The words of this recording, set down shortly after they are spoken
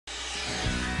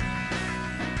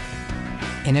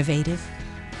Innovative,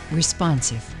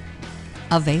 responsive,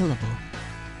 available,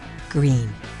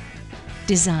 green,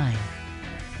 design,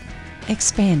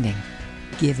 expanding,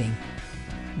 giving.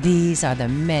 These are the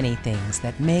many things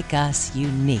that make us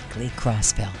uniquely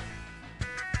Crossville.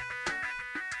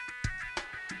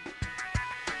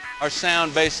 Our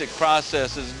sound basic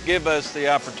processes give us the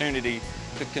opportunity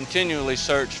to continually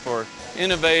search for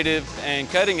innovative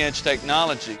and cutting-edge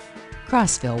technology.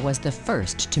 Crossville was the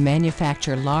first to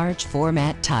manufacture large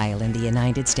format tile in the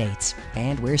United States,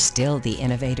 and we're still the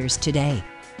innovators today.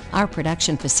 Our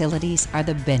production facilities are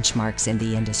the benchmarks in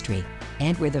the industry,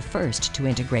 and we're the first to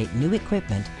integrate new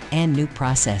equipment and new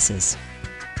processes.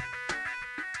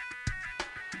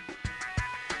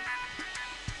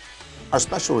 Our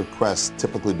special requests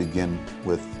typically begin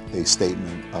with a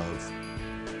statement of,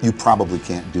 "You probably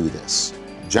can't do this."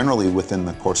 Generally, within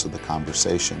the course of the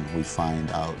conversation, we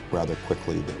find out rather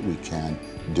quickly that we can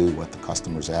do what the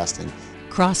customer's asking.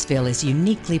 Crossville is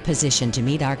uniquely positioned to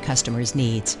meet our customers'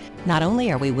 needs. Not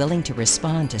only are we willing to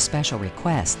respond to special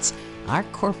requests, our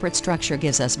corporate structure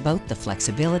gives us both the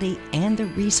flexibility and the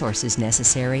resources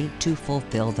necessary to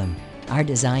fulfill them. Our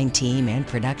design team and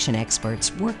production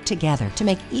experts work together to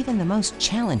make even the most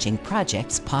challenging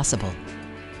projects possible.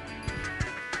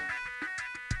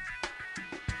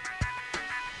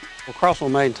 Well,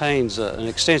 Crossville maintains an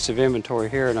extensive inventory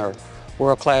here in our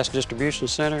world-class distribution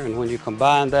center, and when you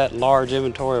combine that large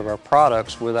inventory of our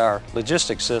products with our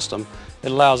logistics system,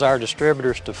 it allows our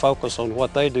distributors to focus on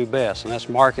what they do best, and that's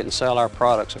market and sell our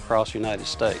products across the United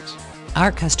States.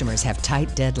 Our customers have tight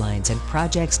deadlines and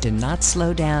projects do not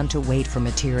slow down to wait for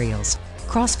materials.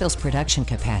 Crossville's production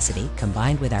capacity,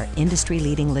 combined with our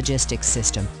industry-leading logistics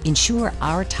system, ensure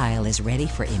our tile is ready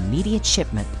for immediate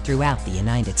shipment throughout the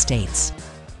United States.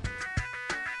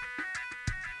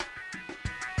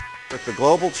 With the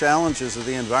global challenges of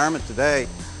the environment today,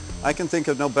 I can think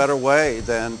of no better way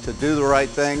than to do the right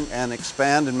thing and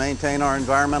expand and maintain our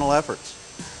environmental efforts.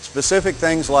 Specific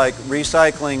things like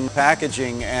recycling,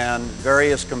 packaging, and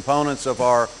various components of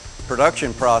our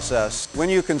production process. When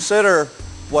you consider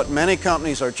what many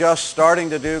companies are just starting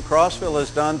to do, Crossville has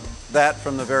done that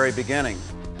from the very beginning.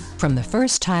 From the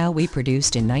first tile we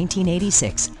produced in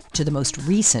 1986 to the most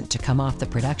recent to come off the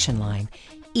production line,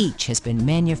 each has been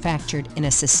manufactured in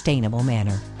a sustainable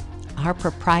manner. Our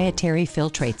proprietary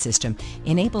filtrate system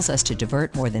enables us to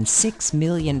divert more than 6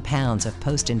 million pounds of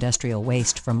post-industrial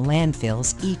waste from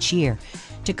landfills each year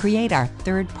to create our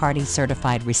third-party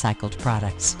certified recycled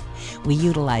products. We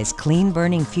utilize clean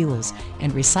burning fuels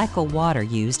and recycle water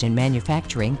used in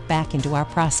manufacturing back into our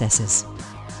processes.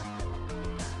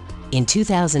 In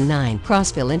 2009,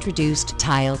 Crossville introduced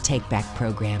Tile Take-Back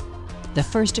Program, the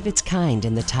first of its kind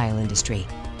in the tile industry.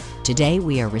 Today,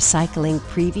 we are recycling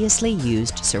previously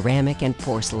used ceramic and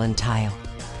porcelain tile.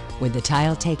 With the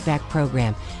Tile Take-Back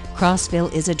Program,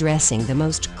 Crossville is addressing the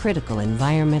most critical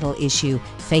environmental issue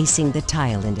facing the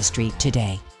tile industry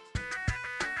today.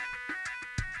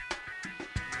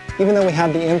 Even though we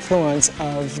have the influence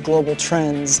of global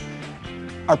trends,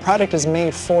 our product is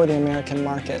made for the American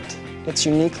market. It's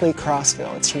uniquely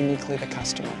Crossville, it's uniquely the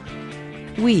customer.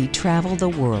 We travel the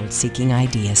world seeking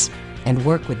ideas and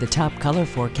work with the top color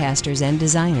forecasters and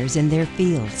designers in their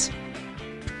fields.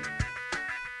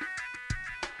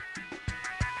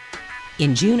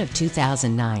 In June of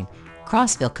 2009,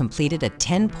 Crossville completed a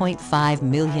 $10.5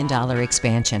 million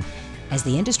expansion. As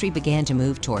the industry began to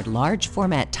move toward large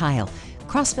format tile,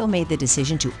 Crossville made the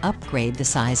decision to upgrade the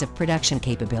size of production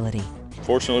capability.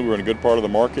 Fortunately, we're in a good part of the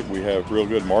market. We have real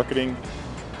good marketing.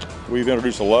 We've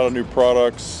introduced a lot of new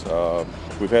products.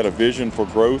 We've had a vision for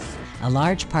growth. A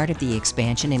large part of the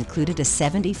expansion included a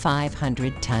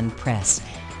 7,500-ton press.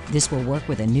 This will work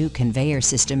with a new conveyor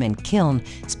system and kiln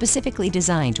specifically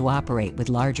designed to operate with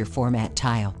larger format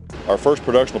tile. Our first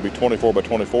production will be 24 by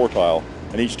 24 tile,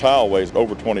 and each tile weighs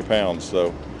over 20 pounds,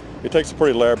 so it takes a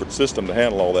pretty elaborate system to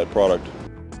handle all that product.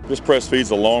 This press feeds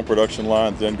a long production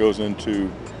line, then goes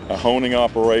into a honing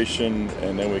operation,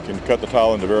 and then we can cut the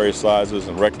tile into various sizes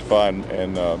and rectify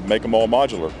and make them all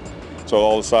modular. So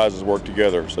all the sizes work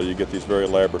together, so you get these very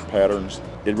elaborate patterns.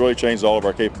 It really changes all of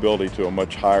our capability to a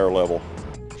much higher level.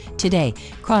 Today,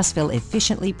 Crossville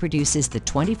efficiently produces the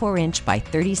 24-inch by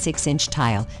 36-inch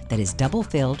tile that is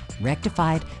double-filled,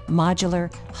 rectified,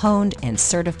 modular, honed, and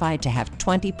certified to have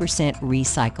 20%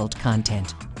 recycled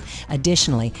content.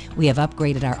 Additionally, we have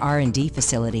upgraded our R&D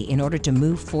facility in order to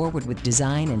move forward with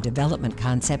design and development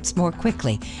concepts more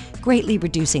quickly, greatly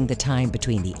reducing the time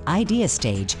between the idea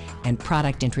stage and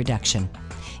product introduction.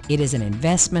 It is an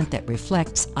investment that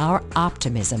reflects our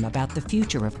optimism about the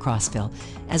future of Crossville,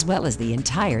 as well as the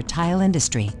entire tile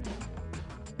industry.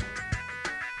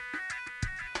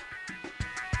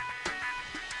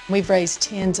 We've raised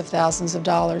tens of thousands of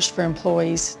dollars for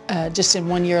employees. Just in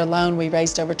 1 year alone, we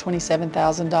raised over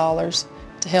 $27,000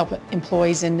 to help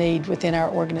employees in need within our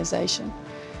organization.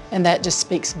 And that just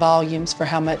speaks volumes for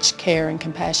how much care and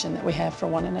compassion that we have for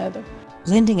one another.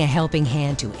 Lending a helping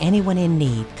hand to anyone in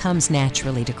need comes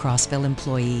naturally to Crossville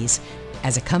employees.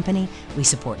 As a company, we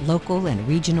support local and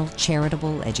regional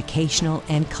charitable, educational,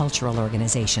 and cultural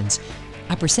organizations.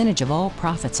 A percentage of all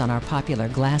profits on our popular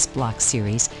Glass Block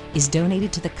series is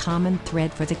donated to the Common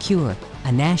Thread for the Cure,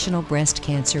 a national breast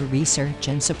cancer research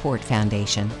and support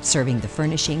foundation serving the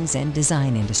furnishings and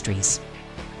design industries.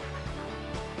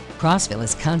 Crossville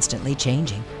is constantly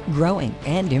changing, growing,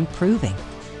 and improving.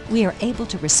 We are able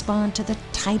to respond to the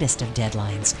tightest of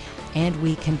deadlines, and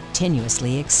we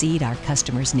continuously exceed our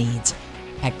customers' needs.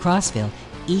 At Crossville,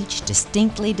 each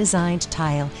distinctly designed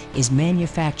tile is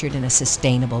manufactured in a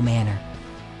sustainable manner.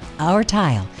 Our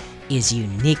tile is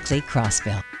uniquely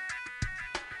Crossville.